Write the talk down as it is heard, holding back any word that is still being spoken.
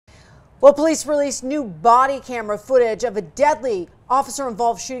Well, police released new body camera footage of a deadly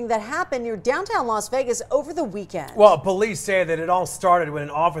officer-involved shooting that happened near downtown Las Vegas over the weekend. Well, police say that it all started when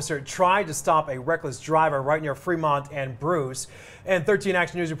an officer tried to stop a reckless driver right near Fremont and Bruce. And 13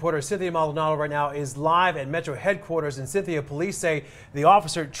 Action News reporter Cynthia Maldonado right now is live at Metro headquarters. And Cynthia, police say the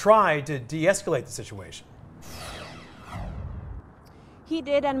officer tried to de-escalate the situation. He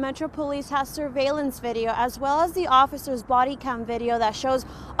did, and Metro Police has surveillance video as well as the officer's body cam video that shows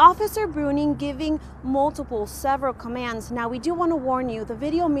Officer Bruning giving several commands. Now, we do want to warn you, the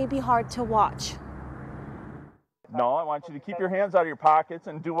video may be hard to watch. No, I want you to keep your hands out of your pockets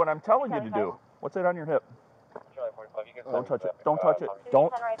and do what I'm telling you to do. What's that on your hip? Don't touch it. Don't touch it.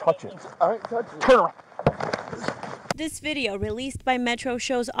 Don't touch it. All right, touch it. Turn around. This video, released by Metro,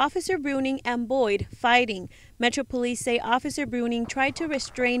 shows Officer Bruning and Boyd fighting. Metro Police say Officer Bruning tried to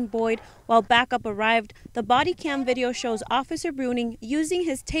restrain Boyd while backup arrived. The body cam video shows Officer Bruning using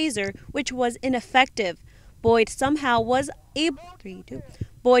his taser, which was ineffective. Boyd somehow was able to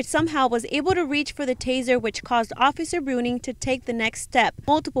reach for the taser, which caused Officer Bruning to take the next step.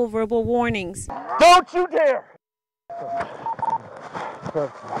 Multiple verbal warnings. Don't you dare!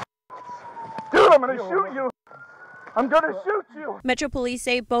 Dude, I'm gonna shoot you! I'm gonna shoot you! Metro Police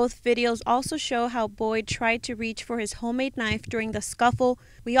say both videos also show how Boyd tried to reach for his homemade knife during the scuffle.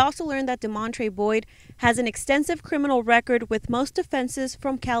 We also learned that DeMontre Boyd has an extensive criminal record with most offenses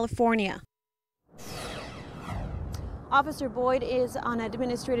from California. Officer Boyd is on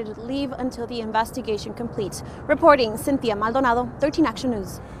administrative leave until the investigation completes. Reporting, Cynthia Maldonado, 13 Action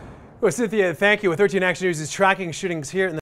News. Well, Cynthia, thank you. 13 Action News is tracking shootings here in the